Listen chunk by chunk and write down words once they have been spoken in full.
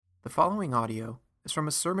The following audio is from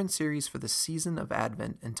a sermon series for the season of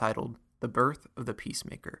Advent entitled The Birth of the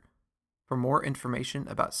Peacemaker. For more information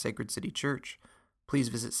about Sacred City Church, please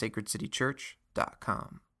visit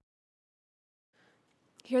sacredcitychurch.com.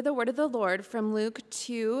 Hear the word of the Lord from Luke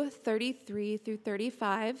 2:33 through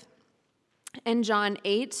 35 and John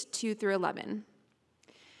 8:2 through 11.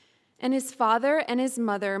 And his father and his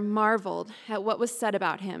mother marveled at what was said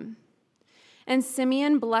about him. And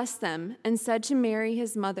Simeon blessed them and said to Mary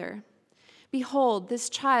his mother, "Behold, this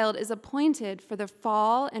child is appointed for the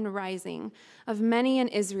fall and rising of many in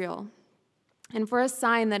Israel, and for a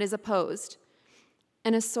sign that is opposed.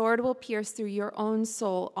 And a sword will pierce through your own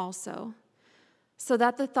soul also, so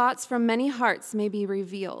that the thoughts from many hearts may be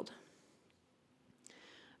revealed."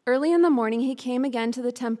 Early in the morning he came again to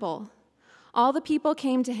the temple. All the people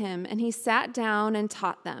came to him, and he sat down and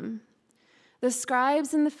taught them. The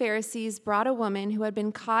scribes and the Pharisees brought a woman who had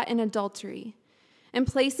been caught in adultery, and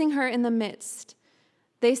placing her in the midst,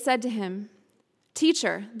 they said to him,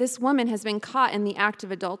 "Teacher, this woman has been caught in the act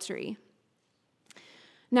of adultery.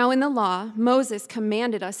 Now in the law, Moses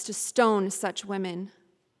commanded us to stone such women.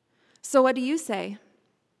 So what do you say?"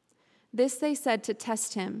 This they said to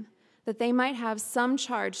test him, that they might have some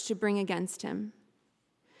charge to bring against him.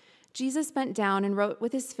 Jesus bent down and wrote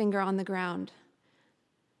with his finger on the ground.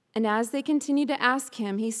 And as they continued to ask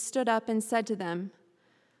him, he stood up and said to them,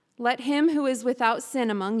 "Let him who is without sin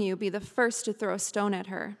among you be the first to throw a stone at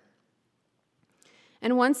her."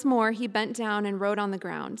 And once more he bent down and wrote on the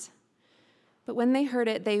ground. But when they heard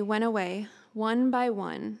it, they went away, one by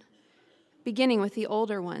one, beginning with the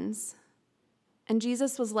older ones. And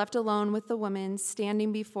Jesus was left alone with the woman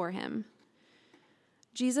standing before him.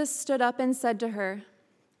 Jesus stood up and said to her,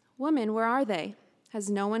 "Woman, where are they? Has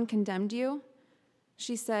no one condemned you?"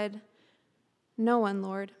 She said, "No one,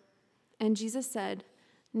 Lord." And Jesus said,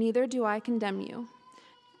 "Neither do I condemn you.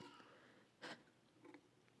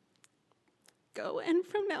 Go, and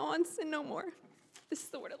from now on sin no more." This is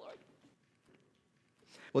the word of the Lord.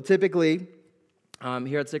 Well, typically,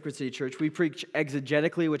 here at Sacred City Church, we preach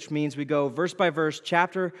exegetically, which means we go verse by verse,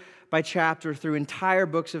 chapter by chapter through entire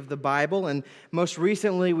books of the Bible. And most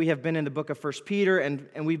recently, we have been in the book of 1 Peter,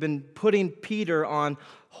 and we've been putting Peter on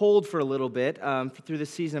hold for a little bit through the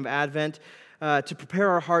season of Advent to prepare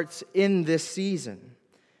our hearts in this season.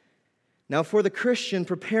 Now, for the Christian,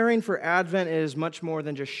 preparing for Advent is much more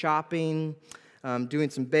than just shopping, doing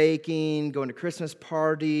some baking, going to Christmas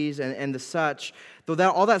parties, and the such. Though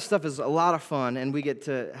all that stuff is a lot of fun, and we get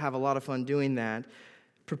to have a lot of fun doing that,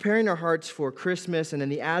 preparing our hearts for Christmas and in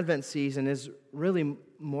the Advent season is really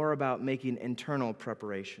more about making internal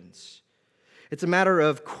preparations. It's a matter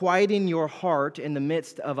of quieting your heart in the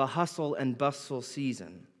midst of a hustle and bustle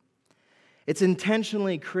season. It's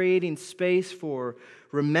intentionally creating space for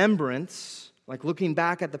remembrance, like looking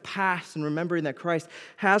back at the past and remembering that Christ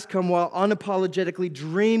has come, while unapologetically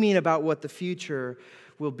dreaming about what the future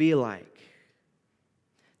will be like.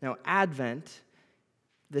 Now, Advent,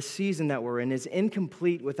 the season that we're in, is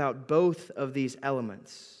incomplete without both of these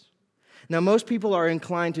elements. Now, most people are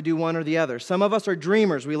inclined to do one or the other. Some of us are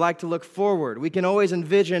dreamers. We like to look forward. We can always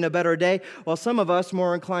envision a better day, while some of us are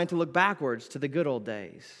more inclined to look backwards to the good old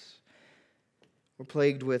days. We're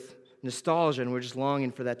plagued with nostalgia, and we're just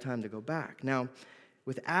longing for that time to go back. Now,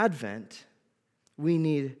 with Advent, we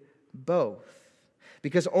need both,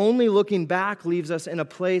 because only looking back leaves us in a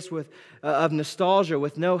place of nostalgia,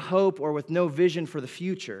 with no hope or with no vision for the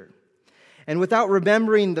future. And without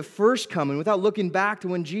remembering the first coming, without looking back to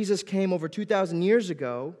when Jesus came over 2,000 years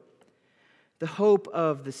ago, the hope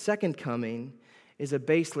of the second coming is a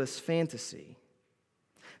baseless fantasy.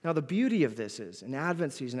 Now, the beauty of this is, in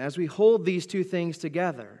Advent season, as we hold these two things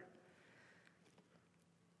together,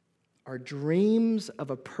 our dreams of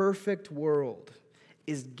a perfect world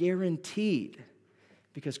is guaranteed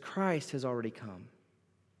because Christ has already come.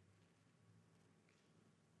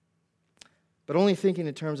 But only thinking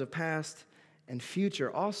in terms of past and future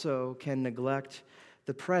also can neglect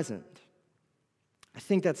the present. I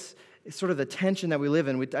think that's sort of the tension that we live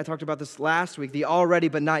in. I talked about this last week, the already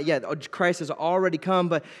but not yet. Christ has already come,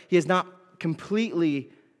 but he has not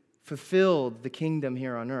completely fulfilled the kingdom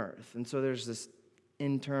here on earth. And so there's this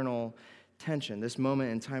internal tension, this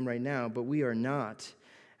moment in time right now, but we are not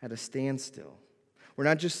at a standstill. We're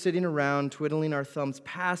not just sitting around twiddling our thumbs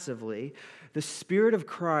passively. The Spirit of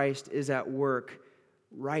Christ is at work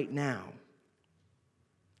right now.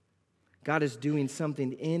 God is doing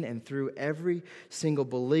something in and through every single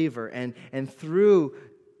believer, and through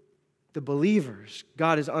the believers,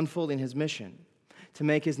 God is unfolding his mission to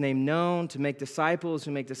make his name known, to make disciples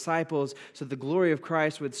who make disciples, so that the glory of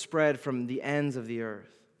Christ would spread from the ends of the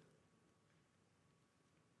earth.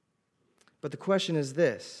 But the question is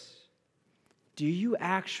this: do you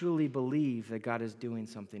actually believe that God is doing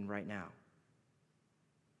something right now?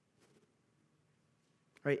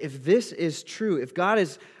 Right? If this is true, if God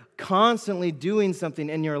is constantly doing something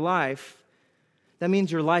in your life, that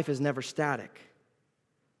means your life is never static.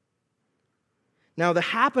 Now, the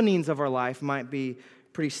happenings of our life might be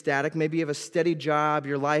pretty static. Maybe you have a steady job,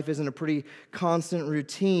 your life is in a pretty constant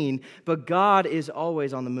routine, but God is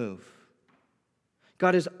always on the move.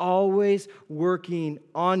 God is always working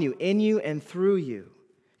on you, in you, and through you.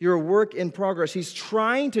 You're a work in progress. He's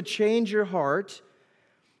trying to change your heart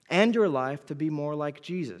and your life to be more like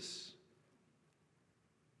Jesus.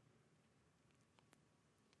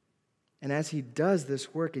 And as He does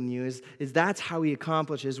this work in you, that's how He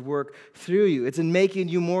accomplishes work through you. It's in making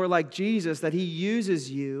you more like Jesus that He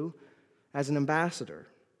uses you as an ambassador.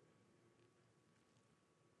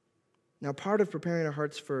 Now, part of preparing our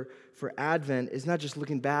hearts for Advent is not just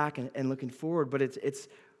looking back and looking forward, but it's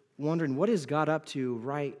wondering, what is God up to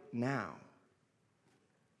right now?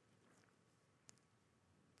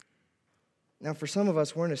 Now, for some of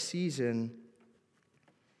us, we're in a season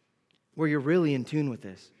where you're really in tune with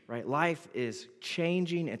this, right? Life is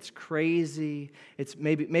changing, it's crazy, it's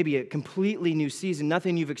maybe a completely new season,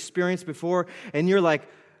 nothing you've experienced before, and you're like,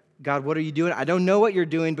 God, what are you doing? I don't know what you're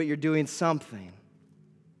doing, but you're doing something.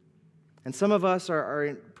 And some of us are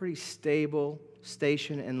in a pretty stable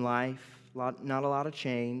station in life, not a lot of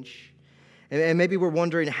change. And maybe we're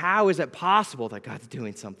wondering, how is it possible that God's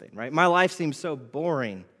doing something, right? My life seems so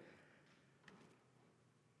boring.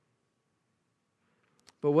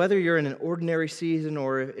 But whether you're in an ordinary season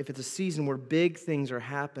or if it's a season where big things are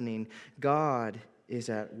happening, God is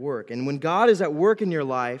at work. And when God is at work in your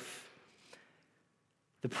life,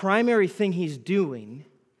 the primary thing He's doing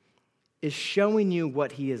is showing you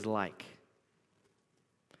what He is like.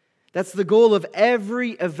 That's the goal of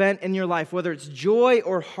every event in your life, whether it's joy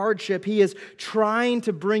or hardship. He is trying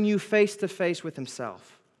to bring you face to face with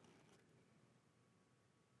Himself.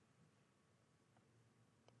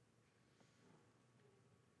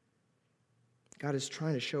 God is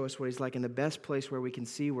trying to show us what He's like, and the best place where we can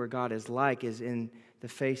see where God is like is in the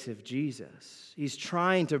face of Jesus. He's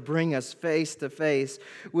trying to bring us face to face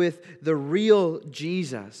with the real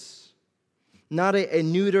Jesus, not a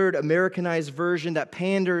neutered, Americanized version that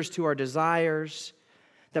panders to our desires,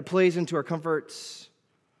 that plays into our comforts,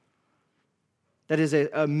 that is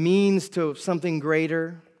a means to something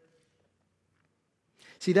greater.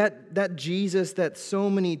 See, that Jesus that so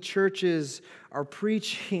many churches are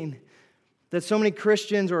preaching, that so many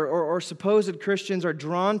Christians or supposed Christians are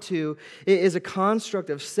drawn to, is a construct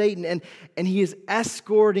of Satan, and he is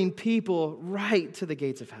escorting people right to the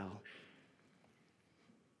gates of hell.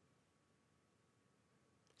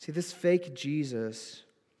 See, this fake Jesus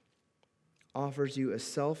offers you a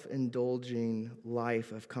self-indulging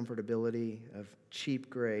life of comfortability, of cheap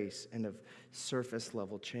grace, and of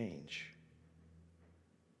surface-level change.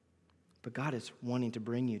 But God is wanting to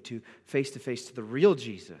bring you to face to the real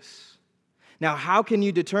Jesus. Now, how can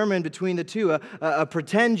you determine between the two, a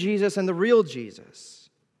pretend Jesus and the real Jesus?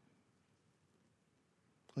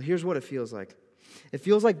 Well, here's what it feels like. It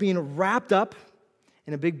feels like being wrapped up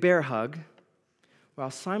in a big bear hug while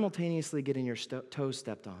simultaneously getting your toes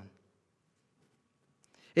stepped on.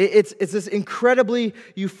 It's this incredibly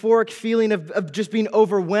euphoric feeling of just being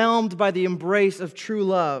overwhelmed by the embrace of true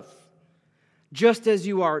love. Just as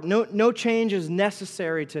you are. No change is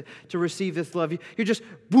necessary to receive this love. You're just,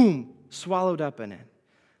 boom, swallowed up in it.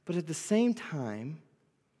 But at the same time,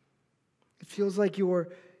 it feels like you're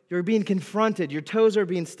being confronted. Your toes are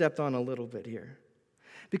being stepped on a little bit here.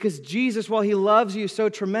 Because Jesus, while He loves you so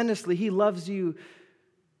tremendously, He loves you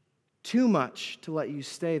too much to let you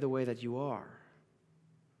stay the way that you are.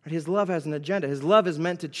 His love has an agenda. His love is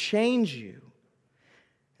meant to change you.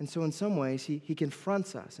 And so in some ways, He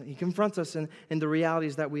confronts us. He confronts us in the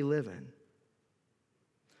realities that we live in.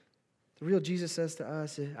 The real Jesus says to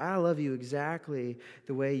us, I love you exactly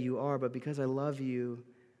the way you are, but because I love you,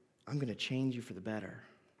 I'm going to change you for the better.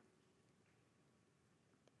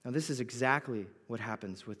 Now, this is exactly what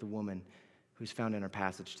happens with the woman who's found in our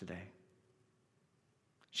passage today.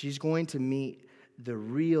 She's going to meet the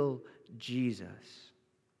real Jesus.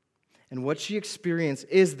 And what she experienced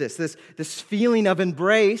is this feeling of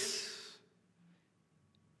embrace,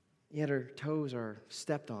 yet her toes are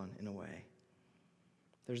stepped on in a way.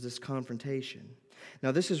 There's this confrontation.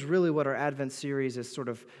 Now, this is really what our Advent series is sort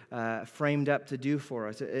of framed up to do for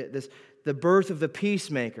us. The birth of the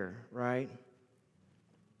peacemaker, right?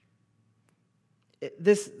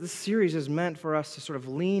 This series is meant for us to sort of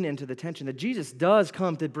lean into the tension that Jesus does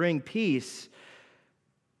come to bring peace,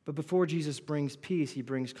 But before Jesus brings peace, he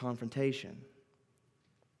brings confrontation.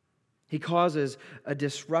 He causes a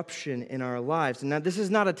disruption in our lives. And now this is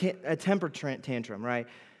not a temper tantrum, right?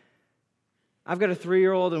 I've got a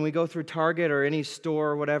 3-year-old and we go through Target or any store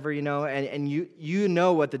or whatever, and you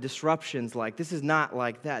know what the disruption's like. This is not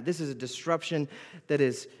like that. This is a disruption that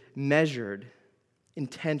is measured,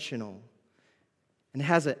 intentional, and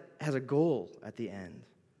has a goal at the end.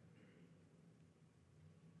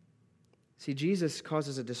 See, Jesus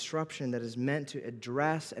causes a disruption that is meant to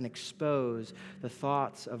address and expose the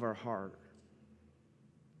thoughts of our heart.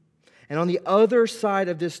 And on the other side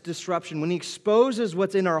of this disruption, when he exposes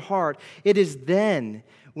what's in our heart, it is then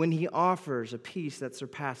when he offers a peace that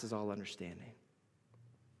surpasses all understanding.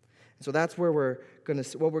 So that's where what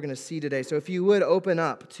we're going to see today. So if you would open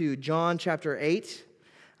up to John chapter 8.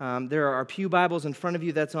 There are pew Bibles in front of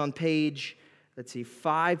you. That's on page,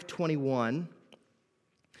 521.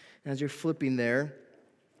 As you're flipping there,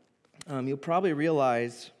 you'll probably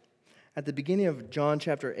realize at the beginning of John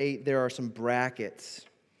chapter 8, there are some brackets.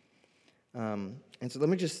 And so let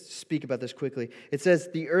me just speak about this quickly. It says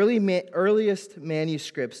the earliest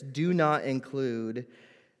manuscripts do not include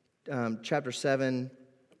chapter 7,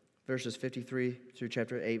 verses 53 through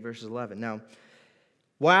chapter 8, verses 11. Now,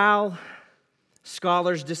 while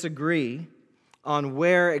scholars disagree on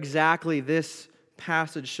where exactly this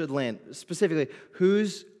passage should land, specifically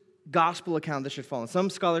whose gospel account this should fall in. Some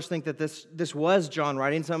scholars think that this was John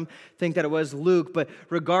writing. Some think that it was Luke. But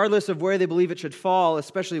regardless of where they believe it should fall,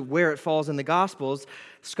 especially where it falls in the Gospels,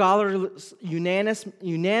 scholars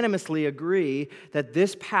unanimously agree that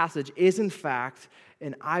this passage is in fact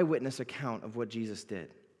an eyewitness account of what Jesus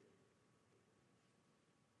did.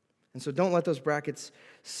 And so don't let those brackets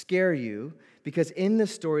scare you, because in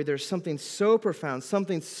this story there's something so profound,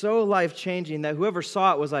 something so life-changing that whoever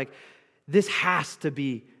saw it was like, this has to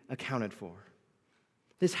be accounted for.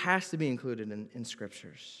 This has to be included in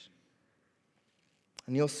Scriptures.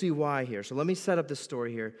 And you'll see why here. So let me set up this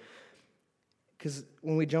story here, because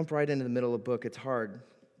when we jump right into the middle of the book, it's hard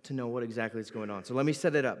to know what exactly is going on. So let me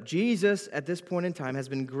set it up. Jesus, at this point in time, has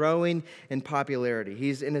been growing in popularity.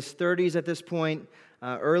 He's in his 30s at this point,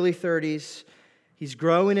 early 30s. He's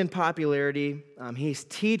growing in popularity. He's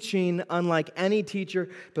teaching unlike any teacher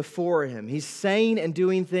before him. He's saying and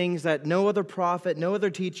doing things that no other prophet, no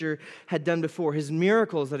other teacher had done before. His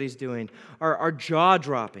miracles that he's doing are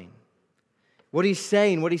jaw-dropping. What he's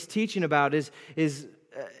saying, what he's teaching about is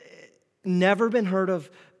never been heard of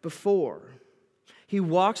before. He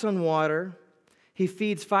walks on water. He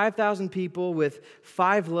feeds 5,000 people with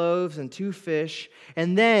 5 loaves and 2 fish.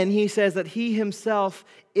 And then he says that he himself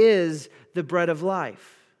is the bread of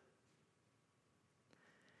life.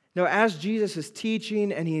 Now, as Jesus is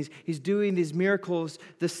teaching and he's doing these miracles,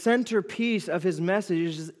 the centerpiece of his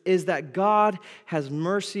message is that God has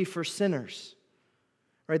mercy for sinners.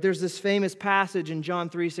 Right? There's this famous passage in John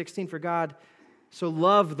 3:16, for God so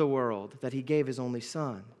loved the world that he gave his only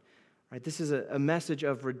son. Right? This is a message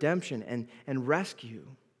of redemption and rescue.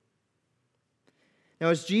 Now,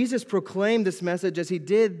 as Jesus proclaimed this message, as he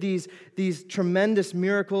did these tremendous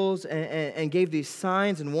miracles and gave these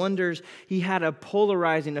signs and wonders, he had a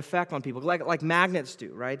polarizing effect on people, like magnets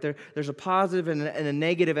do, right? There's a positive and a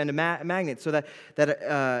negative end of magnet, so that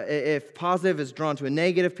if positive is drawn to a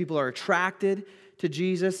negative, people are attracted to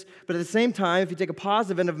Jesus. But at the same time, if you take a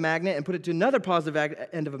positive end of a magnet and put it to another positive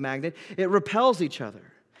end of a magnet, it repels each other.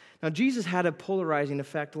 Now, Jesus had a polarizing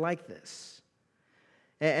effect like this.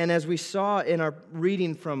 And as we saw in our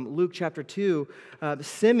reading from Luke chapter 2,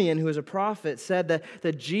 Simeon, who is a prophet, said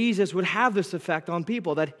that Jesus would have this effect on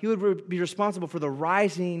people, that he would be responsible for the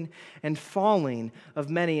rising and falling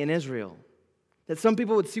of many in Israel. That some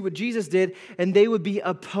people would see what Jesus did, and they would be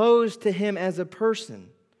opposed to him as a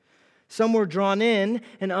person. Some were drawn in,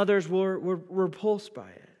 and others were repulsed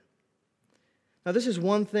by it. Now, this is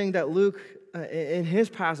one thing that Luke, in his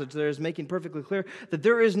passage there, is making perfectly clear, that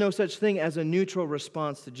there is no such thing as a neutral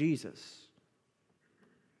response to Jesus,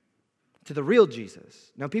 to the real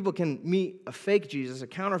Jesus. Now, people can meet a fake Jesus, a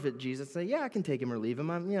counterfeit Jesus, and say, yeah, I can take him or leave him.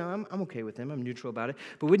 I'm okay with him. I'm neutral about it.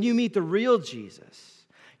 But when you meet the real Jesus,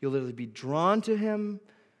 you'll either be drawn to him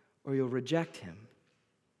or you'll reject him.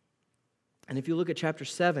 And if you look at chapter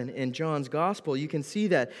 7 in John's gospel, you can see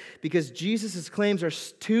that because Jesus' claims are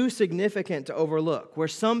too significant to overlook, where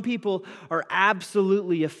some people are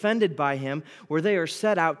absolutely offended by him, where they are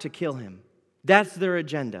set out to kill him. That's their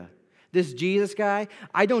agenda. This Jesus guy,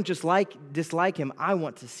 I don't just dislike him, I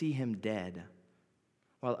want to see him dead.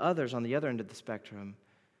 While others on the other end of the spectrum,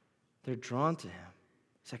 they're drawn to him.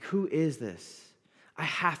 It's like, who is this? I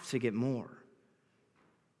have to get more.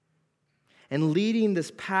 And leading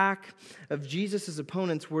this pack of Jesus'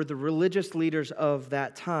 opponents were the religious leaders of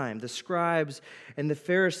that time, the scribes and the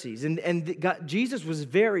Pharisees. Jesus was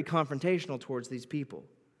very confrontational towards these people.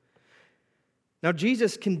 Now,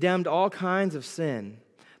 Jesus condemned all kinds of sin,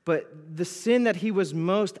 but the sin that he was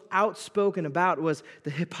most outspoken about was the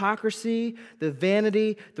hypocrisy, the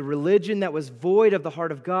vanity, the religion that was void of the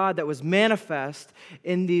heart of God that was manifest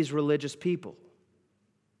in these religious people.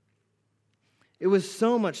 It was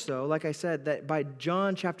so much so, like I said, that by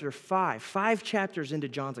John chapter 5 chapters into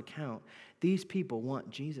John's account, these people want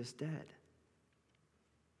Jesus dead.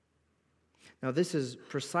 Now, this is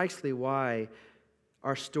precisely why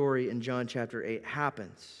our story in John chapter 8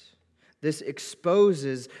 happens. This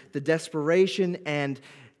exposes the desperation and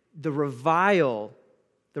the revile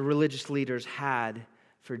the religious leaders had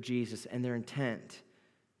for Jesus and their intent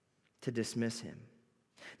to dismiss him.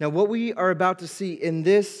 Now, what we are about to see in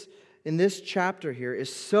this chapter here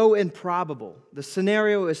is so improbable. The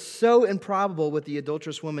scenario is so improbable with the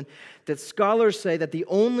adulterous woman that scholars say that the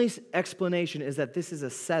only explanation is that this is a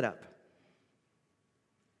setup.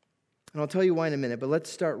 And I'll tell you why in a minute, but let's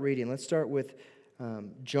start reading. Let's start with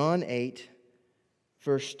John 8,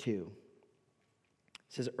 verse 2. It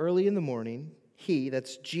says, early in the morning, he,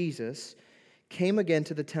 that's Jesus, came again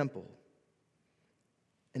to the temple.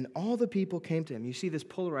 And all the people came to him. You see this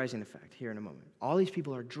polarizing effect here in a moment. All these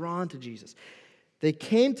people are drawn to Jesus. They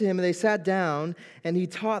came to him and they sat down and he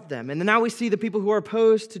taught them. And now we see the people who are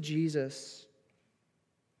opposed to Jesus.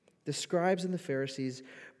 The scribes and the Pharisees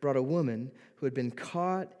brought a woman who had been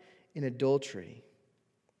caught in adultery.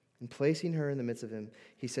 And placing her in the midst of them,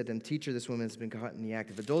 he said to them, "Teacher, this woman has been caught in the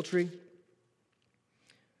act of adultery.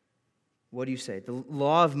 What do you say? The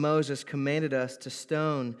law of Moses commanded us to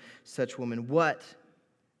stone such woman. What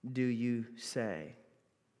do you say?"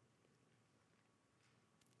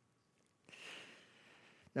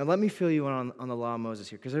 Now let me fill you in on the law of Moses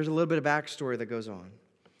here, because there's a little bit of backstory that goes on.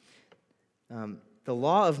 The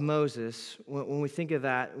law of Moses, when we think of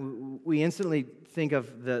that, we instantly think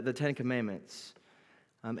of the Ten Commandments.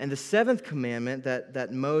 And the seventh commandment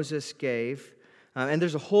that Moses gave, and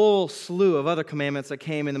there's a whole slew of other commandments that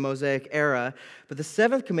came in the Mosaic era, but the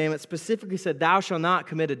seventh commandment specifically said, "Thou shalt not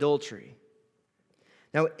commit adultery."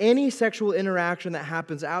 Now, any sexual interaction that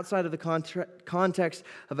happens outside of the context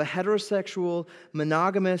of a heterosexual,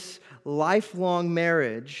 monogamous, lifelong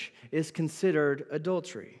marriage is considered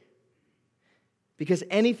adultery. Because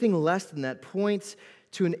anything less than that points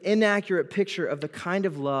to an inaccurate picture of the kind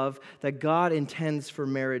of love that God intends for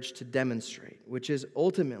marriage to demonstrate, which is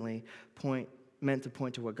ultimately meant to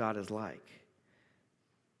point to what God is like.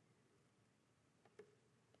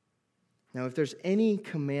 Now, if there's any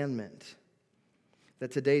commandment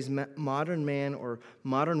that today's modern man or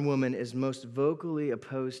modern woman is most vocally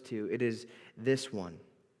opposed to, it is this one.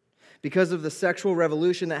 Because of the sexual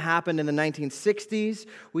revolution that happened in the 1960s,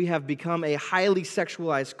 we have become a highly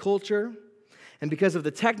sexualized culture. And because of the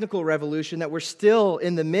technical revolution that we're still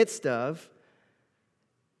in the midst of,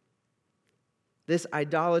 this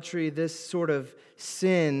idolatry, this sort of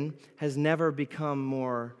sin has never become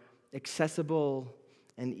more accessible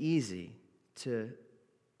and easy to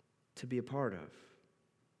be a part of.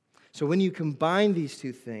 So when you combine these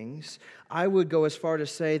two things, I would go as far to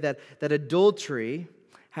say that adultery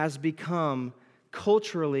has become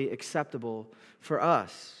culturally acceptable for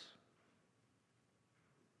us.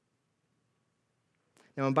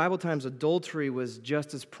 Now, in Bible times, adultery was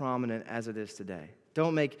just as prominent as it is today.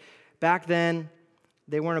 Back then,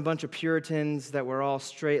 they weren't a bunch of Puritans that were all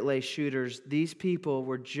straight-laced shooters. These people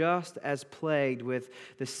were just as plagued with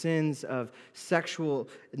the sins of sexual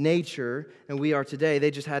nature than we are today.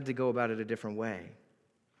 They just had to go about it a different way.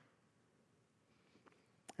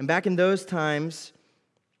 And back in those times,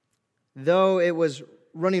 though it was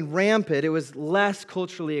running rampant, it was less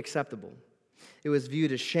culturally acceptable. It was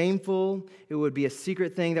viewed as shameful. It would be a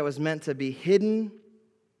secret thing that was meant to be hidden.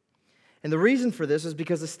 And the reason for this is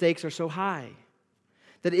because the stakes are so high.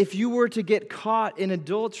 That if you were to get caught in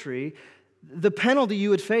adultery, the penalty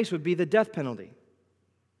you would face would be the death penalty.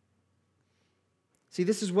 See,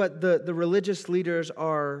 this is what the religious leaders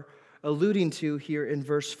are alluding to here in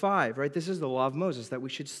verse 5, right? This is the law of Moses, that we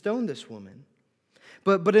should stone this woman.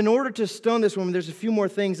 But in order to stone this woman, there's a few more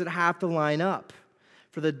things that have to line up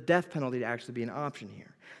for the death penalty to actually be an option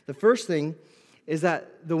here. The first thing is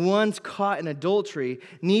that the ones caught in adultery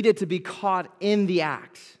needed to be caught in the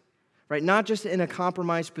act, right? Not just in a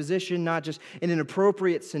compromised position, not just in an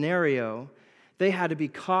appropriate scenario. They had to be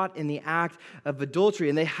caught in the act of adultery,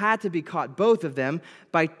 and they had to be caught, both of them,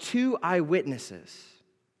 by 2 eyewitnesses.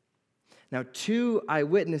 Now, 2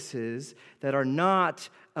 eyewitnesses that are not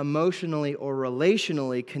emotionally or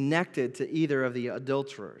relationally connected to either of the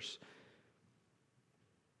adulterers.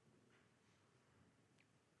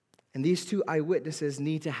 And these two eyewitnesses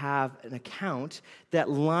need to have an account that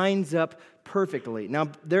lines up perfectly. Now,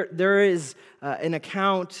 there is an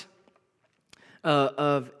account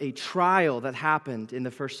of a trial that happened in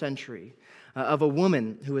the first century of a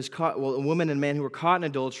woman who was caught, well, a woman and a man who were caught in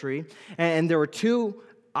adultery. And there were two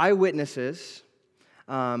eyewitnesses,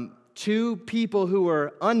 two people who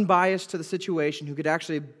were unbiased to the situation, who could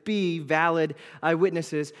actually be valid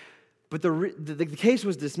eyewitnesses. But the case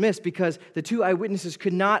was dismissed because the two eyewitnesses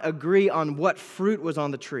could not agree on what fruit was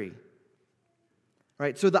on the tree.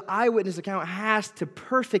 Right? So the eyewitness account has to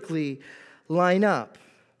perfectly line up.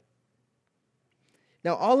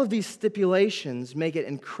 Now, all of these stipulations make it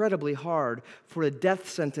incredibly hard for a death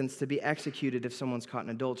sentence to be executed if someone's caught in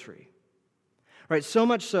adultery. Right, so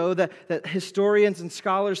much so that historians and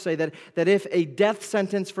scholars say that if a death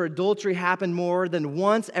sentence for adultery happened more than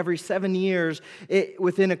once every 7 years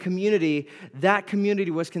within a community, that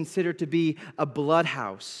community was considered to be a blood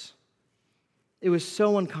house. It was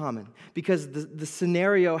so uncommon because the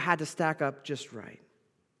scenario had to stack up just right.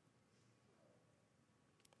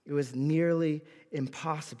 It was nearly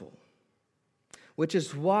impossible, which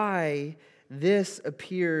is why this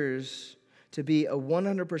appears to be a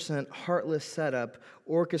 100% heartless setup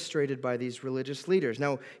orchestrated by these religious leaders.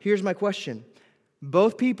 Now, here's my question.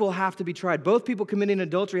 Both people have to be tried. Both people committing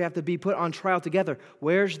adultery have to be put on trial together.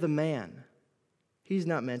 Where's the man? He's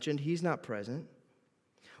not mentioned. He's not present.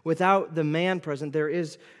 Without the man present, there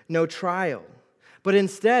is no trial. But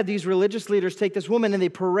instead, these religious leaders take this woman and they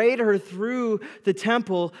parade her through the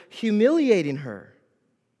temple, humiliating her.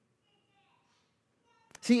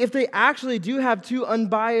 See, if they actually do have two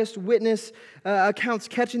unbiased witness accounts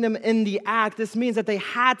catching them in the act, this means that they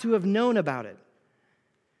had to have known about it.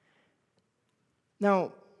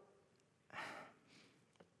 Now,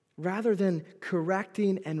 rather than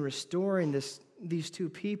correcting and restoring these two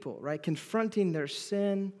people, right, confronting their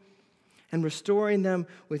sin and restoring them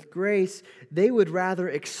with grace, they would rather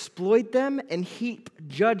exploit them and heap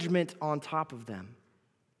judgment on top of them.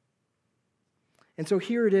 And so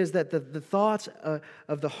here it is that the thoughts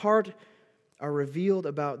of the heart are revealed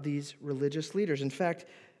about these religious leaders. In fact,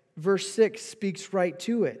 verse 6 speaks right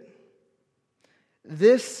to it.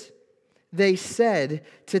 This they said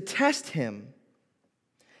to test him,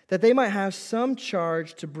 that they might have some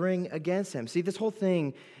charge to bring against him. See, this whole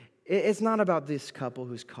thing, it's not about this couple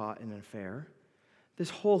who's caught in an affair. This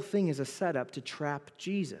whole thing is a setup to trap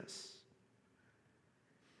Jesus.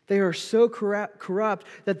 They are so corrupt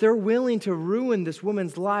that they're willing to ruin this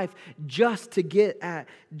woman's life just to get at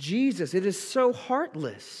Jesus. It is so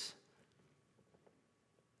heartless.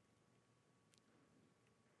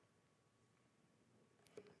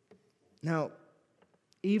 Now,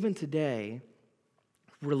 even today,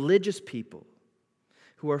 religious people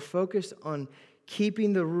who are focused on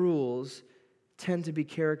keeping the rules tend to be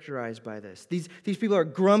characterized by this. These people are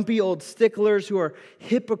grumpy old sticklers who are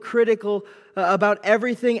hypocritical about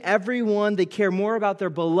everything, everyone. They care more about their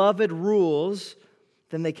beloved rules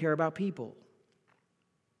than they care about people.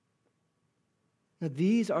 Now,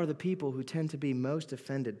 these are the people who tend to be most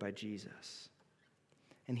offended by Jesus.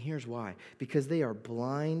 And here's why. Because they are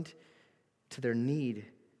blind to their need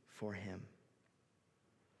for him.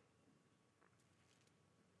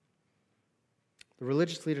 The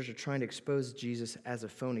religious leaders are trying to expose Jesus as a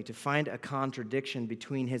phony, to find a contradiction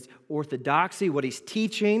between his orthodoxy, what he's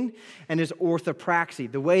teaching, and his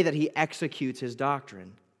orthopraxy, the way that he executes his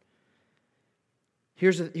doctrine.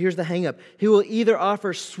 Here's the hang-up. He will either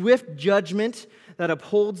offer swift judgment that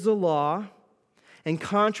upholds the law and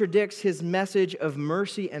contradicts his message of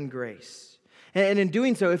mercy and grace. And in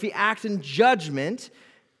doing so, if he acts in judgment,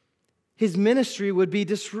 his ministry would be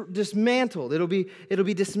dismantled. It'll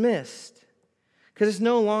be dismissed. Because it's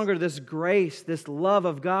no longer this grace, this love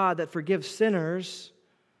of God that forgives sinners.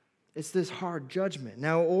 It's this hard judgment.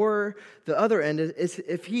 Now, or the other end is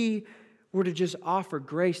if he were to just offer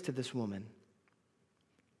grace to this woman,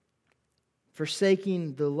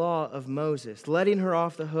 forsaking the law of Moses, letting her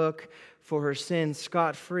off the hook for her sins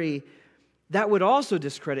scot-free, that would also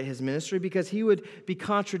discredit his ministry because he would be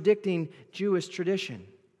contradicting Jewish tradition.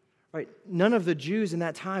 Right? None of the Jews in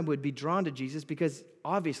that time would be drawn to Jesus because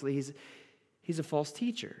obviously he's a false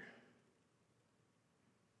teacher.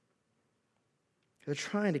 They're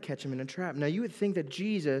trying to catch him in a trap. Now, you would think that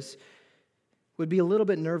Jesus would be a little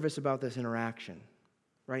bit nervous about this interaction,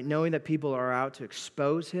 right? Knowing that people are out to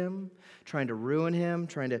expose him, trying to ruin him,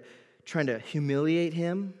 trying to humiliate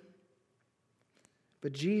him.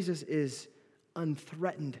 But Jesus is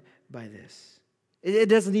unthreatened by this. It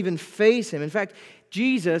doesn't even faze him. In fact,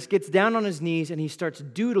 Jesus gets down on his knees and he starts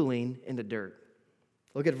doodling in the dirt.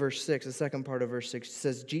 Look at verse 6, the second part of verse 6. It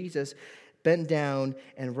says, Jesus bent down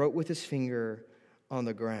and wrote with his finger on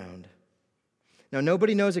the ground. Now,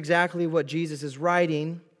 nobody knows exactly what Jesus is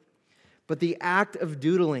writing, but the act of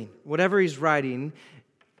doodling, whatever he's writing,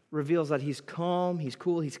 reveals that he's calm, he's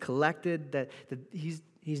cool, he's collected, that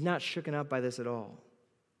he's not shooken up by this at all.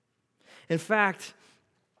 In fact,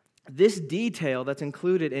 this detail that's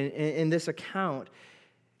included in this account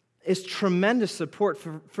is tremendous support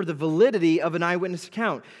for the validity of an eyewitness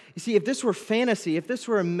account. You see, if this were fantasy, if this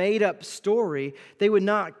were a made-up story, they would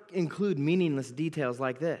not include meaningless details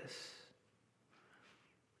like this.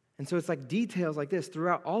 And so it's like details like this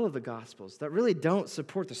throughout all of the Gospels that really don't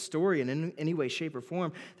support the story in any way, shape, or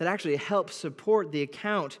form, that actually help support the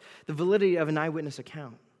account, the validity of an eyewitness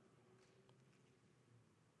account.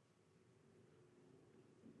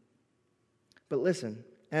 But listen,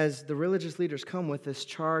 as the religious leaders come with this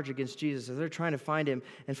charge against Jesus, as they're trying to find him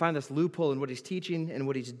and find this loophole in what he's teaching and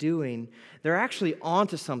what he's doing, they're actually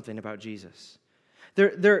onto something about Jesus.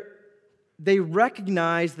 They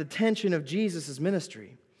recognize the tension of Jesus'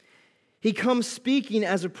 ministry. He comes speaking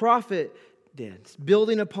as a prophet did,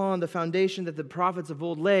 building upon the foundation that the prophets of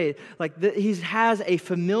old laid. He has a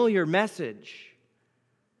familiar message.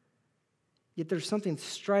 Yet there's something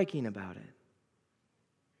striking about it.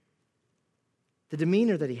 The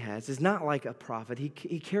demeanor that he has is not like a prophet.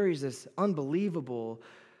 He carries this unbelievable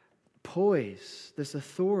poise, this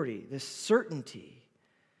authority, this certainty.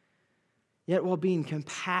 Yet while being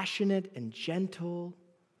compassionate and gentle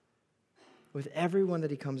with everyone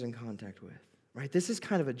that he comes in contact with, right? This is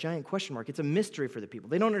kind of a giant question mark. It's a mystery for the people.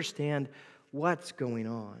 They don't understand what's going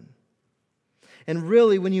on. And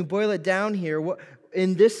really, when you boil it down here,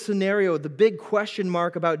 in this scenario, the big question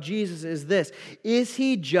mark about Jesus is this: is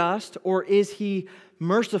he just or is he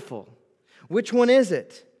merciful? Which one is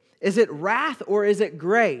it? Is it wrath or is it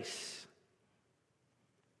grace?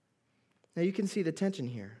 Now you can see the tension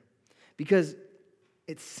here, because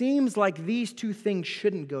it seems like these two things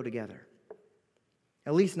shouldn't go together,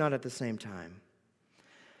 at least not at the same time.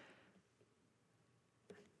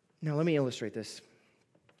 Now let me illustrate this.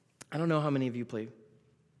 I don't know how many of you play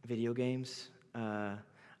video games.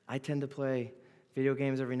 I tend to play video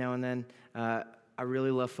games every now and then. I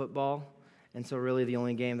really love football, and so really the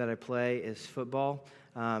only game that I play is football.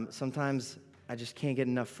 Sometimes I just can't get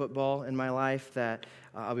enough football in my life that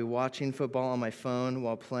I'll be watching football on my phone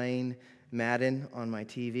while playing Madden on my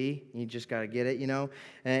TV. You just got to get it, you know.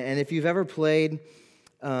 And if you've ever played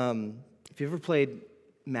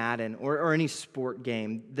Madden or any sport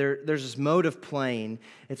game, there's this mode of playing.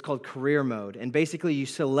 It's called career mode. And basically you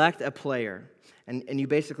select a player and you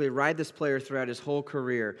basically ride this player throughout his whole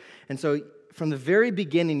career. And so from the very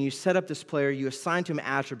beginning, you set up this player, you assign to him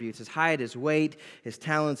attributes: his height, his weight, his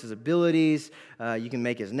talents, his abilities. You can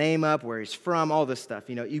make his name up, where he's from, all this stuff.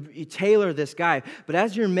 You know, you tailor this guy. But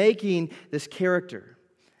as you're making this character,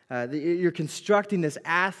 you're constructing this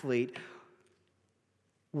athlete,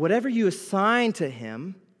 whatever you assign to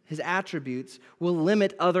him, his attributes, will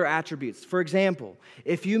limit other attributes. For example,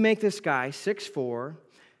 if you make this guy 6'4",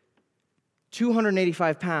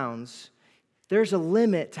 285 pounds, there's a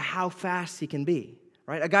limit to how fast he can be,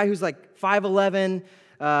 right? A guy who's like 5'11",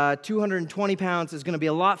 220 pounds is going to be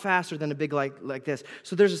a lot faster than a big like this.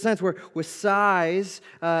 So there's a sense where with size,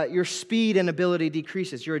 your speed and ability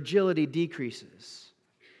decreases, your agility decreases.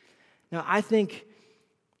 Now, I think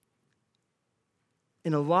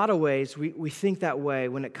in a lot of ways, we think that way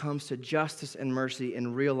when it comes to justice and mercy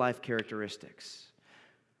in real-life characteristics.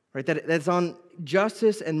 Right? That's on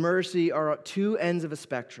justice and mercy are two ends of a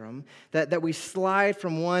spectrum, that we slide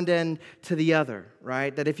from one end to the other,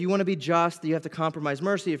 right? That if you want to be just, you have to compromise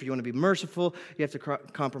mercy. If you want to be merciful, you have to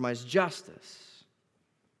compromise justice.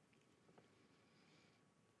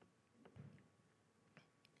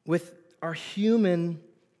 With our human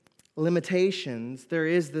limitations, there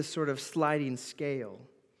is this sort of sliding scale.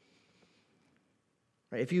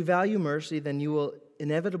 Right? If you value mercy, then you will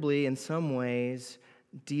inevitably, in some ways,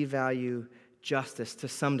 devalue justice to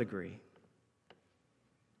some degree.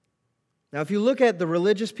 Now, if you look at the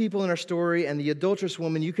religious people in our story and the adulterous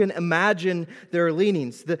woman, you can imagine their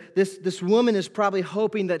leanings. This woman is probably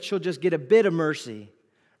hoping that she'll just get a bit of mercy,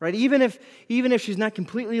 right? Even if she's not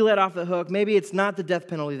completely let off the hook, maybe it's not the death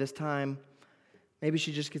penalty this time. Maybe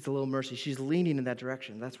she just gets a little mercy. She's leaning in that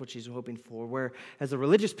direction. That's what she's hoping for. Whereas the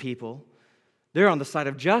religious people, they're on the side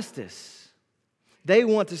of justice. They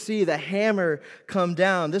want to see the hammer come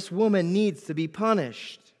down. This woman needs to be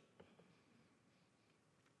punished.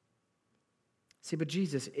 See, but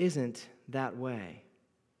Jesus isn't that way.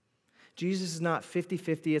 Jesus is not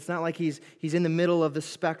 50-50. It's not like he's in the middle of the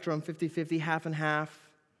spectrum, 50-50, half and half.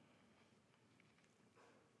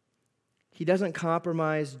 He doesn't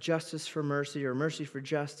compromise justice for mercy or mercy for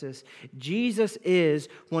justice. Jesus is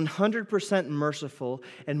 100% merciful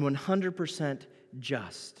and 100%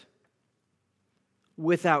 just,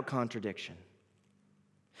 without contradiction.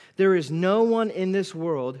 There is no one in this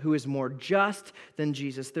world who is more just than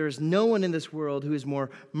Jesus. There is no one in this world who is more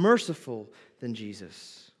merciful than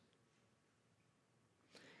Jesus.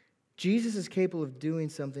 Jesus is capable of doing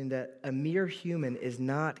something that a mere human is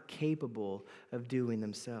not capable of doing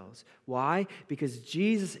themselves. Why? Because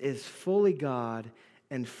Jesus is fully God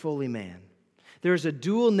and fully man. There's a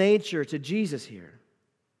dual nature to Jesus here.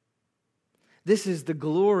 This is the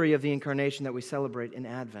glory of the incarnation that we celebrate in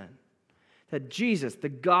Advent. That Jesus, the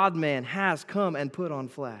God-man, has come and put on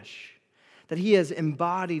flesh. That he has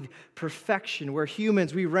embodied perfection, where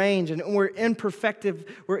humans, we range and we're imperfect,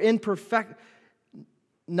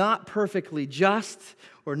 not perfectly just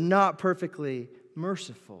or not perfectly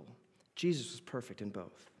merciful. Jesus was perfect in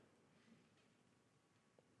both.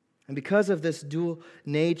 And because of this dual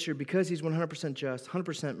nature, because he's 100% just,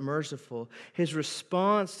 100% merciful, his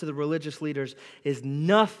response to the religious leaders is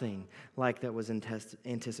nothing like that was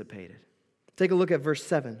anticipated. Take a look at verse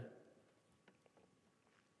 7.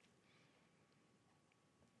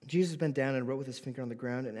 Jesus bent down and wrote with his finger on the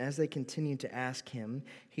ground, and as they continued to ask him,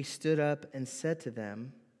 he stood up and said to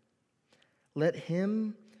them, "Let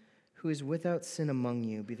him who is without sin among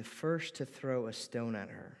you be the first to throw a stone at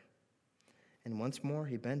her." And once more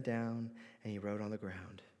he bent down and he wrote on the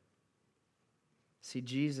ground. See,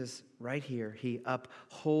 Jesus, right here, he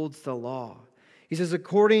upholds the law. He says,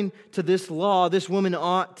 according to this law, this woman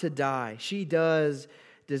ought to die. She does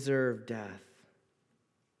deserve death.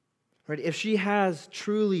 Right? If she has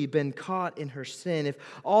truly been caught in her sin, if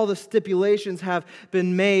all the stipulations have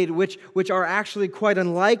been made, which are actually quite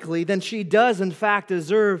unlikely, then she does in fact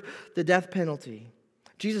deserve the death penalty.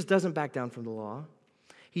 Jesus doesn't back down from the law.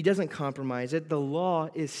 He doesn't compromise it. The law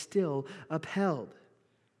is still upheld.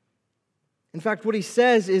 In fact, what he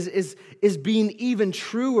says is being even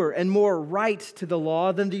truer and more right to the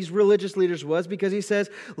law than these religious leaders was, because he says,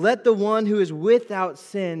 let the one who is without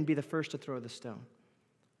sin be the first to throw the stone.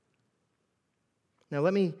 Now,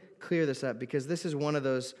 let me clear this up, because this is one of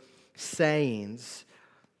those sayings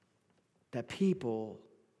that people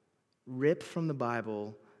rip from the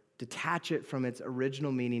Bible, detach it from its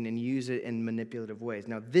original meaning, and use it in manipulative ways.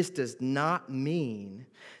 Now, this does not mean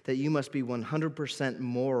that you must be 100%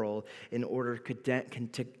 moral in order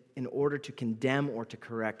to condemn or to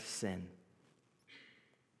correct sin.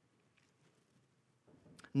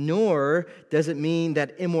 Nor does it mean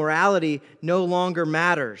that immorality no longer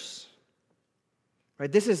matters.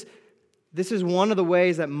 Right? This is one of the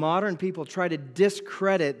ways that modern people try to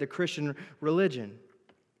discredit the Christian religion.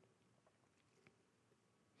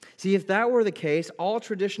 See, if that were the case, all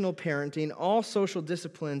traditional parenting, all social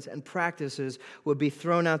disciplines and practices would be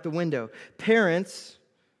thrown out the window. Parents,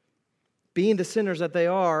 being the sinners that they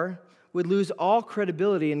are, would lose all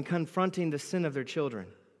credibility in confronting the sin of their children.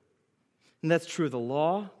 And that's true of the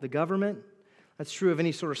law, the government. That's true of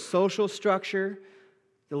any sort of social structure.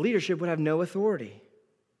 The leadership would have no authority.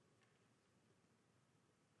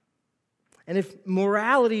 And if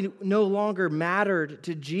morality no longer mattered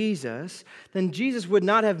to Jesus, then Jesus would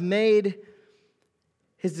not have made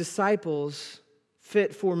his disciples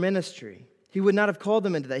fit for ministry. He would not have called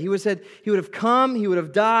them into that. He would have come, he would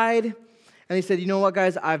have died, and he said, you know what,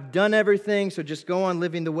 guys, I've done everything, so just go on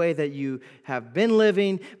living the way that you have been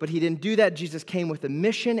living. But he didn't do that. Jesus came with a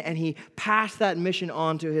mission, and he passed that mission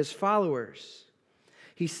on to his followers.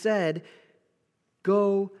 He said,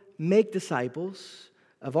 go make disciples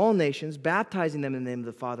of all nations, baptizing them in the name of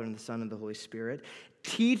the Father and the Son and the Holy Spirit,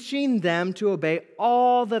 teaching them to obey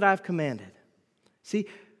all that I've commanded. See,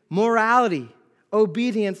 morality,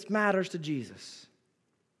 obedience matters to Jesus.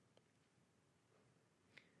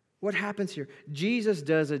 What happens here? Jesus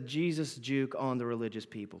does a Jesus juke on the religious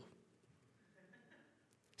people.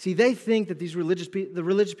 See, they think that the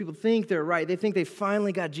religious people think they're right. They think they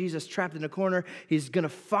finally got Jesus trapped in a corner. He's going to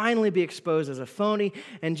finally be exposed as a phony.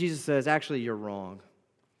 And Jesus says, actually, you're wrong.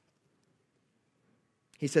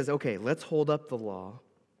 He says, okay, let's hold up the law,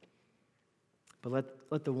 but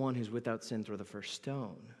let the one who's without sin throw the first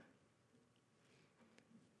stone.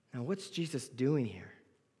 Now, what's Jesus doing here?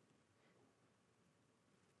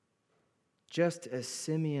 Just as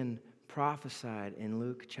Simeon prophesied in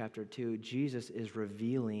Luke chapter 2, Jesus is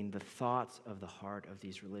revealing the thoughts of the heart of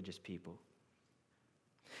these religious people.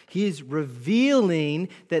 He's revealing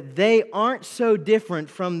that they aren't so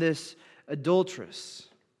different from this adulteress.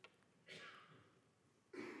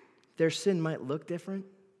 Their sin might look different,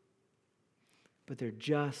 but they're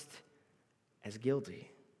just as guilty.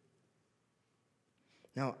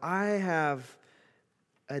 Now, I have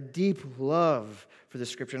a deep love for the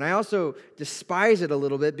Scripture, and I also despise it a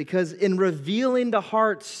little bit because in revealing the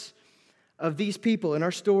hearts of these people in our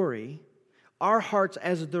story, our hearts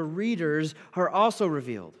as the readers are also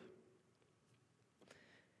revealed.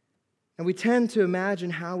 And we tend to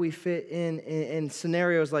imagine how we fit in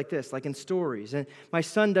scenarios like this, like in stories. And my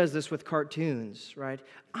son does this with cartoons, right?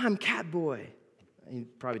 I'm Catboy. He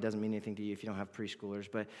probably doesn't mean anything to you if you don't have preschoolers,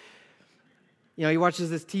 but he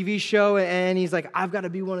watches this TV show and he's like, I've got to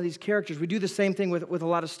be one of these characters. We do the same thing with a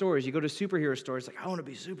lot of stories. You go to superhero stories, like, I want to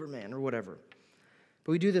be Superman or whatever.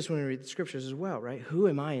 But we do this when we read the Scriptures as well, right? Who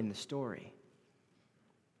am I in the story?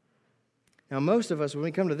 Now, most of us, when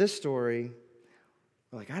we come to this story,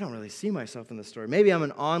 we're like, I don't really see myself in this story. Maybe I'm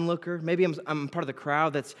an onlooker. Maybe I'm part of the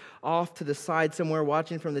crowd that's off to the side somewhere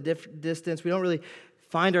watching from the distance. We don't really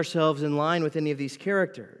find ourselves in line with any of these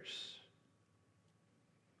characters.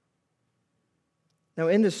 Now,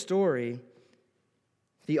 in this story,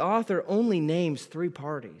 the author only names 3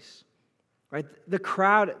 parties. Right? The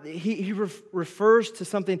crowd, he refers to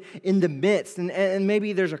something in the midst, and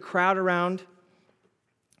maybe there's a crowd around.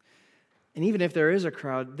 And even if there is a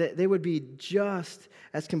crowd, they would be just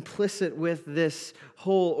as complicit with this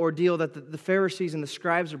whole ordeal that the Pharisees and the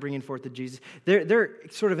scribes are bringing forth to Jesus. They're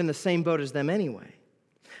sort of in the same boat as them anyway.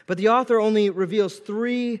 But the author only reveals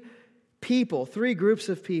 3 people, 3 groups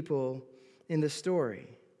of people in the story.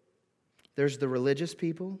 There's the religious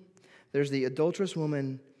people, there's the adulterous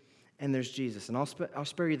woman, and there's Jesus. And I'll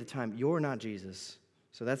spare you the time. You're not Jesus,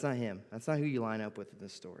 so that's not him. That's not who you line up with in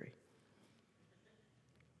this story.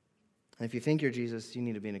 And if you think you're Jesus, you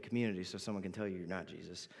need to be in a community so someone can tell you you're not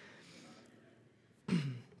Jesus.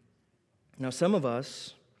 Now, some of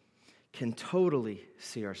us can totally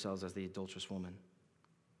see ourselves as the adulterous woman.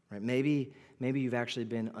 Right? Maybe you've actually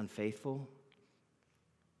been unfaithful.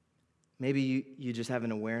 Maybe you just have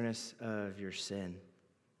an awareness of your sin.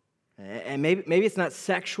 And maybe it's not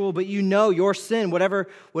sexual, but you know your sin,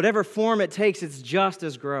 whatever form it takes, it's just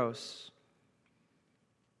as gross.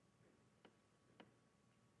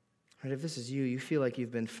 Right, if this is you feel like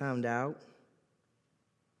you've been found out.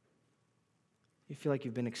 You feel like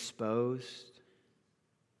you've been exposed.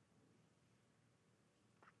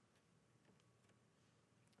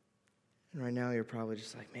 And right now you're probably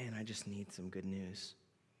just like, man, I just need some good news.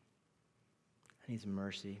 I need some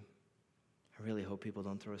mercy. I really hope people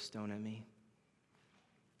don't throw a stone at me.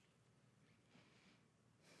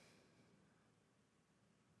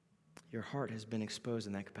 Your heart has been exposed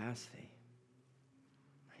in that capacity.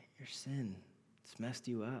 Your sin, it's messed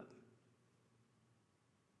you up.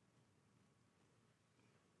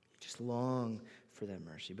 You just long for that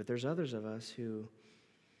mercy. But there's others of us who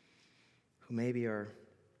maybe are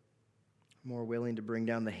more willing to bring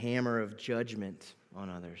down the hammer of judgment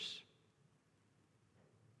on others.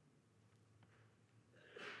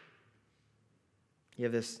 You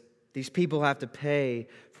have these people have to pay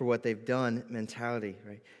for what they've done mentality,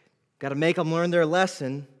 right? Got to make them learn their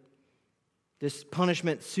lesson. This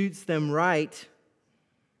punishment suits them right.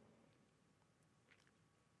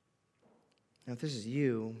 Now, if this is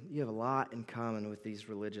you have a lot in common with these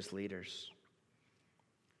religious leaders.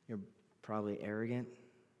 You're probably arrogant,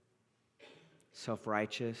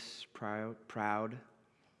 self-righteous, proud,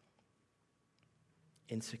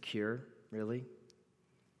 insecure, really.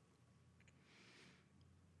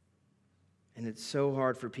 And it's so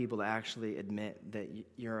hard for people to actually admit that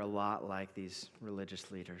you're a lot like these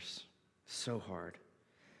religious leaders. So hard.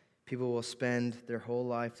 People will spend their whole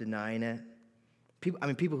life denying it.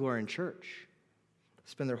 People who are in church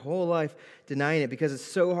spend their whole life denying it because it's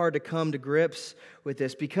so hard to come to grips with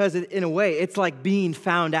this. Because in a way, it's like being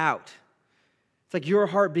found out. It's like your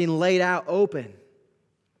heart being laid out open.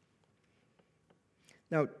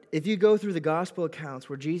 Now, if you go through the gospel accounts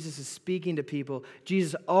where Jesus is speaking to people,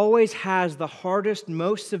 Jesus always has the hardest,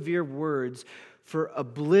 most severe words for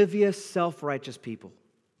oblivious, self-righteous people.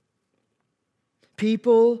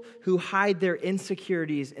 People who hide their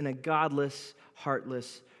insecurities in a godless,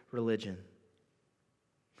 heartless religion.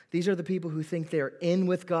 These are the people who think they're in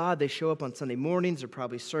with God. They show up on Sunday mornings. They're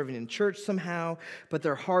probably serving in church somehow, but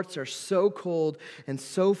their hearts are so cold and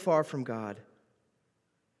so far from God.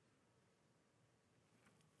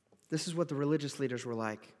 This is what the religious leaders were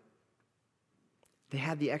like. They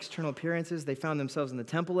had the external appearances. They found themselves in the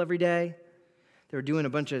temple every day. They were doing a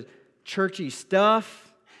bunch of churchy stuff.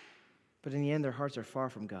 But in the end, their hearts are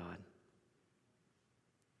far from God.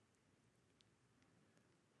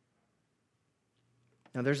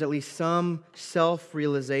 Now, there's at least some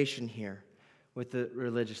self-realization here. with the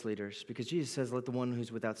religious leaders, because Jesus says, let the one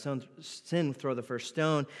who's without sin throw the first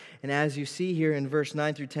stone. And as you see here in verse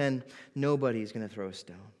 9 through 10, nobody's going to throw a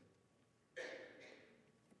stone.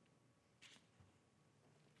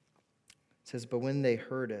 It says, but when they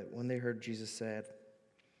heard Jesus said,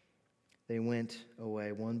 they went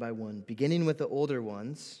away one by one, beginning with the older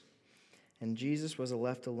ones, and Jesus was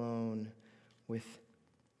left alone with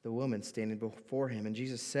the woman standing before him. And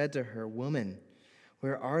Jesus said to her, woman,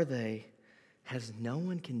 where are they? Has no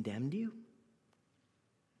one condemned you?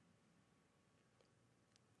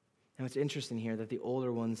 Now it's interesting here that the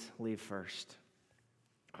older ones leave first.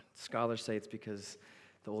 Scholars say it's because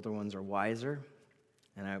the older ones are wiser,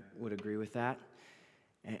 and I would agree with that.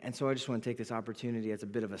 And so I just want to take this opportunity as a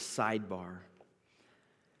bit of a sidebar.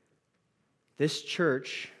 This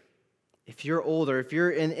church, if you're older, if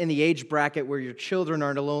you're in the age bracket where your children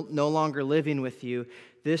are no longer living with you,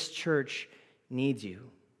 this church needs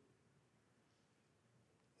you.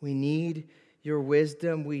 We need your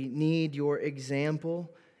wisdom. We need your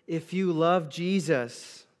example. If you love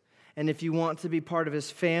Jesus, and if you want to be part of his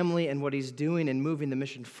family and what he's doing and moving the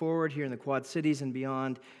mission forward here in the Quad Cities and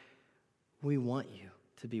beyond, we want you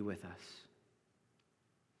to be with us.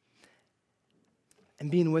 And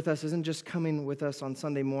being with us isn't just coming with us on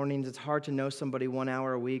Sunday mornings. It's hard to know somebody 1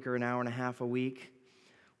 hour a week or an hour and a half a week.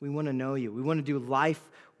 We want to know you. We want to do life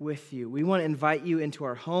with you. We want to invite you into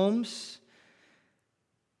our homes.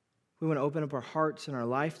 We want to open up our hearts and our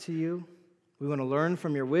life to you. We want to learn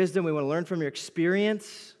from your wisdom. We want to learn from your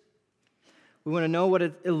experience. We want to know what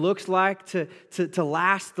it looks like to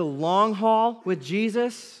last the long haul with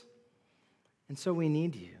Jesus. And so we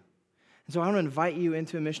need you. And so I want to invite you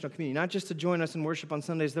into a missional community, not just to join us in worship on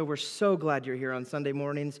Sundays, though we're so glad you're here on Sunday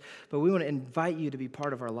mornings, but we want to invite you to be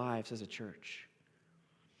part of our lives as a church.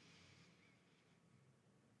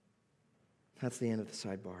 That's the end of the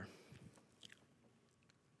sidebar.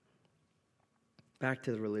 Back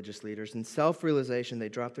to the religious leaders. In self-realization, they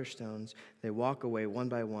drop their stones. They walk away one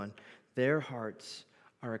by one. Their hearts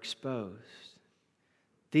are exposed.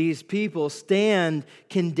 These people stand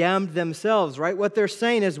condemned themselves, right? What they're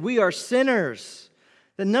saying is, we are sinners.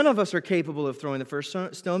 That none of us are capable of throwing the first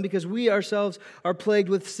stone because we ourselves are plagued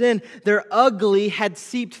with sin. Their ugly had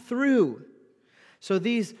seeped through. So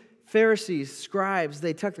these Pharisees, scribes,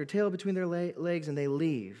 they tuck their tail between their legs and they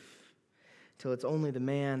leave till it's only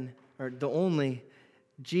only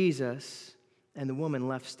Jesus and the woman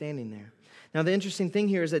left standing there. Now, the interesting thing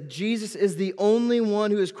here is that Jesus is the only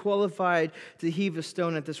one who is qualified to heave a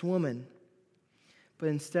stone at this woman. But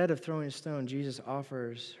instead of throwing a stone, Jesus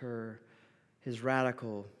offers her his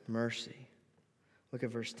radical mercy. Look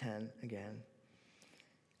at verse 10 again.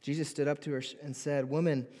 Jesus stood up to her and said,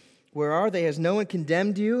 woman, where are they? Has no one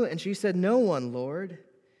condemned you? And she said, no one, Lord.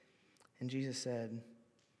 And Jesus said,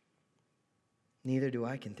 neither do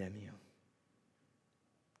I condemn you.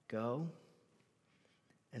 Go,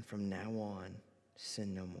 and from now on,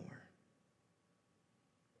 sin no more.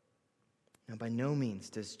 Now, by no means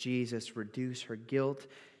does Jesus reduce her guilt.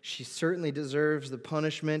 She certainly deserves the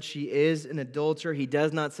punishment. She is an adulterer. He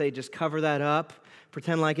does not say, just cover that up,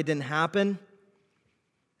 pretend like it didn't happen.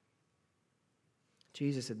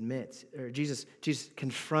 Jesus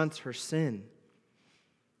confronts her sin.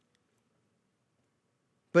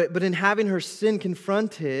 But in having her sin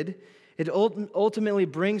confronted, it ultimately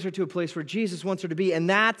brings her to a place where Jesus wants her to be, and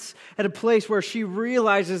that's at a place where she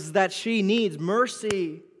realizes that she needs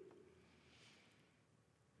mercy.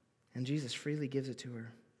 And Jesus freely gives it to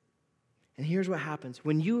her. And here's what happens.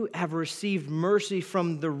 When you have received mercy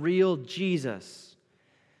from the real Jesus,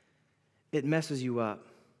 it messes you up.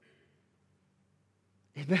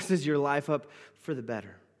 It messes your life up for the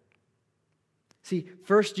better. See,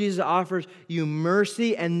 first Jesus offers you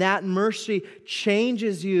mercy, and that mercy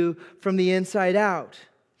changes you from the inside out.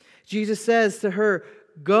 Jesus says to her,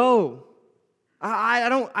 go. I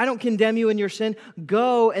don't condemn you in your sin.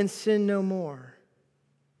 Go and sin no more.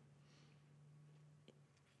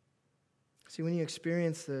 See, when you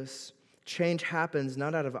experience this, change happens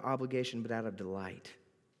not out of obligation, but out of delight.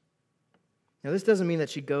 Now, this doesn't mean that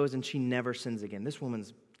she goes and she never sins again. This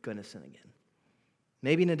woman's going to sin again.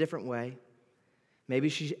 Maybe in a different way. Maybe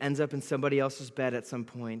she ends up in somebody else's bed at some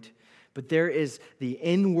point. But there is the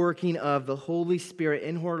inworking of the Holy Spirit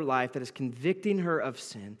in her life that is convicting her of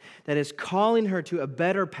sin, that is calling her to a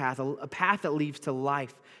better path, a path that leads to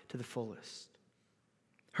life to the fullest.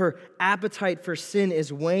 Her appetite for sin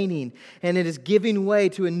is waning, and it is giving way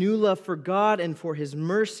to a new love for God and for His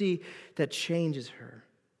mercy that changes her.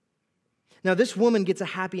 Now, this woman gets a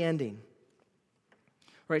happy ending.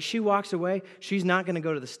 Right? She walks away. She's not going to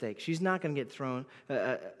go to the stake. She's not going to get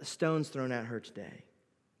stones thrown at her today.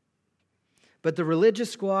 But the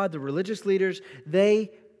religious squad, the religious leaders,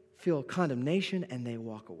 they feel condemnation and they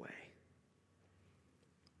walk away.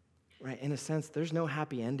 Right? In a sense, there's no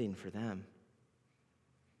happy ending for them.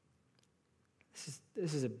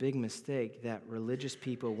 This is a big mistake that religious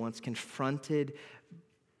people, once confronted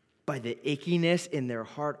by the ickiness in their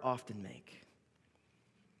heart, often make.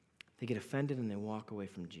 They get offended and they walk away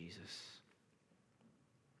from Jesus.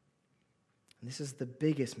 And this is the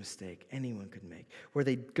biggest mistake anyone could make, where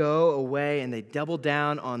they go away and they double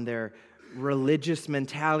down on their religious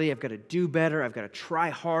mentality. I've got to do better. I've got to try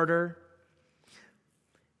harder.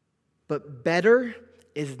 But better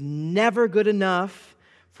is never good enough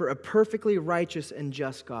for a perfectly righteous and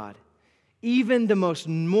just God. Even the most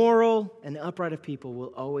moral and upright of people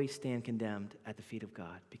will always stand condemned at the feet of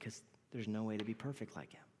God because there's no way to be perfect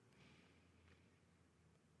like Him.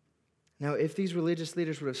 Now, if these religious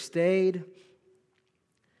leaders would have stayed,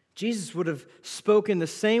 Jesus would have spoken the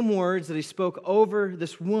same words that He spoke over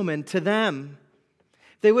this woman to them.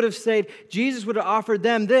 They would have stayed, Jesus would have offered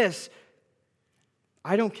them this: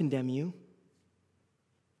 I don't condemn you.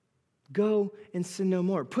 Go and sin no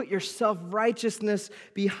more. Put your self-righteousness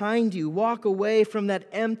behind you. Walk away from that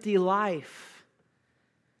empty life.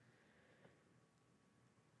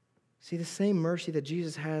 See, the same mercy that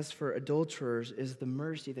Jesus has for adulterers is the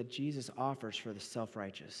mercy that Jesus offers for the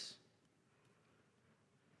self-righteous.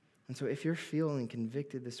 And so if you're feeling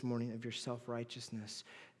convicted this morning of your self-righteousness,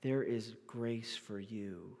 there is grace for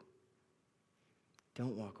you.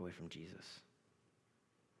 Don't walk away from Jesus.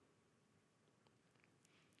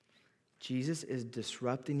 Jesus is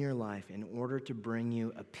disrupting your life in order to bring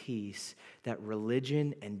you a peace that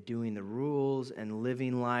religion and doing the rules and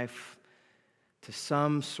living life to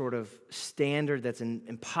some sort of standard that's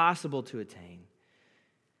impossible to attain.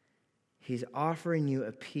 He's offering you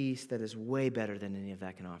a peace that is way better than any of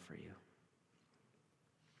that can offer you.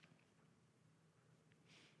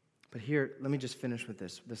 But here, let me just finish with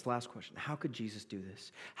this last question. How could Jesus do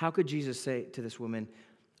this? How could Jesus say to this woman,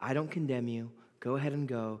 I don't condemn you. Go ahead and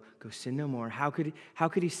go sin no more. How could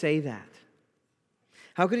he say that?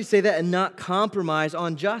 How could he say that and not compromise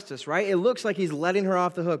on justice, right? It looks like he's letting her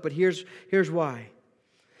off the hook, but here's why.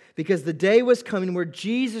 Because the day was coming where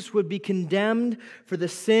Jesus would be condemned for the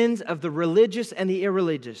sins of the religious and the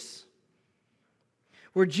irreligious.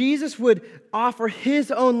 Where Jesus would offer His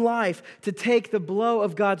own life to take the blow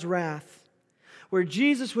of God's wrath. Where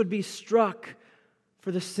Jesus would be struck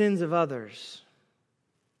for the sins of others.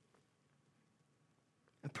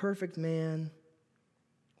 A perfect man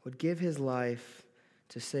would give his life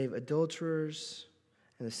to save adulterers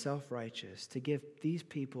and the self-righteous, to give these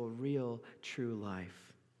people real, true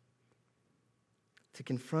life. To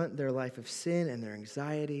confront their life of sin and their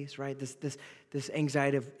anxieties, right? This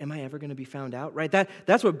anxiety of, am I ever going to be found out, right?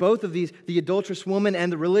 That's what both of these, the adulterous woman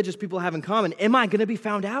and the religious people, have in common. Am I going to be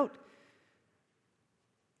found out?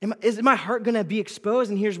 Is my heart going to be exposed?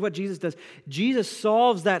 And here's what Jesus does. Jesus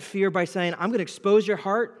solves that fear by saying, I'm going to expose your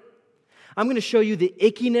heart. I'm going to show you the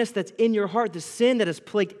ickiness that's in your heart, the sin that has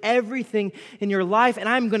plagued everything in your life, and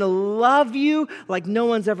I'm going to love you like no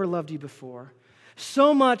one's ever loved you before.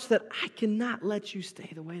 So much that I cannot let you stay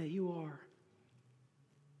the way that you are.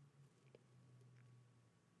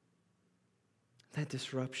 That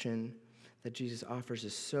disruption that Jesus offers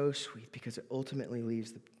is so sweet because it ultimately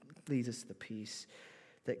leads us to the peace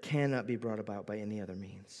that cannot be brought about by any other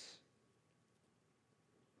means.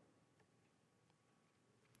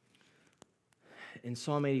 In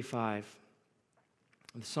Psalm 85,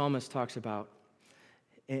 the psalmist talks about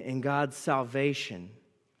in God's salvation,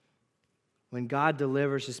 when God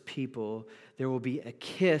delivers His people, there will be a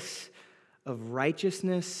kiss of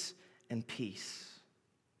righteousness and peace.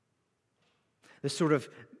 This sort of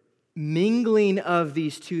mingling of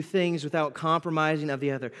these two things without compromising of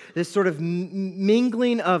the other. This sort of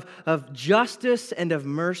mingling of justice and of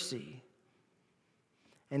mercy.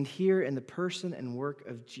 And here in the person and work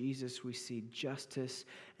of Jesus, we see justice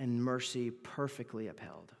and mercy perfectly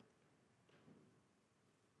upheld.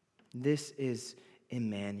 This is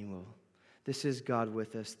Emmanuel. This is God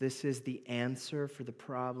with us. This is the answer for the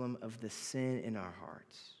problem of the sin in our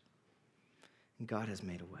hearts. And God has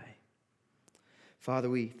made a way. Father,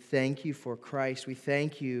 we thank you for Christ. We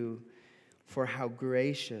thank you for how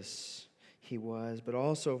gracious He was, but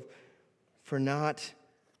also for not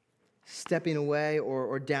stepping away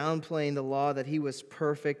or downplaying the law, that He was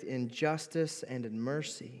perfect in justice and in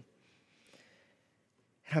mercy.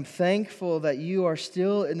 And I'm thankful that you are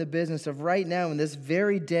still in the business of right now, in this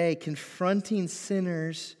very day, confronting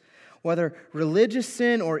sinners, whether religious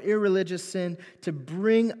sin or irreligious sin, to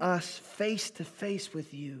bring us face to face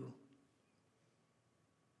with you.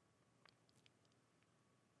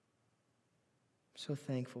 So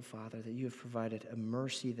thankful, Father, that you have provided a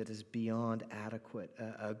mercy that is beyond adequate,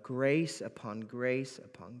 a grace upon grace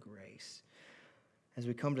upon grace. As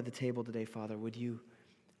we come to the table today, Father, would you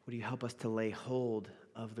help us to lay hold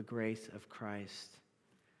of the grace of Christ?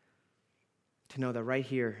 To know that right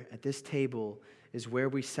here at this table is where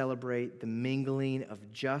we celebrate the mingling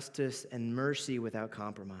of justice and mercy without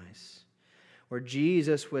compromise, where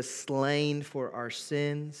Jesus was slain for our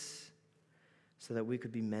sins so that we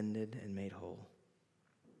could be mended and made whole.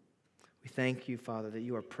 We thank you, Father, that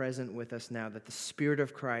you are present with us now, that the Spirit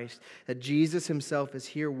of Christ, that Jesus himself is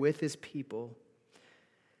here with his people,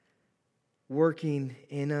 working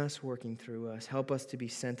in us, working through us. Help us to be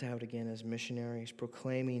sent out again as missionaries,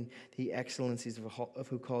 proclaiming the excellencies of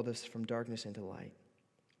who called us from darkness into light.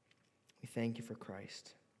 We thank you for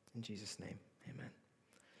Christ. In Jesus' name, amen.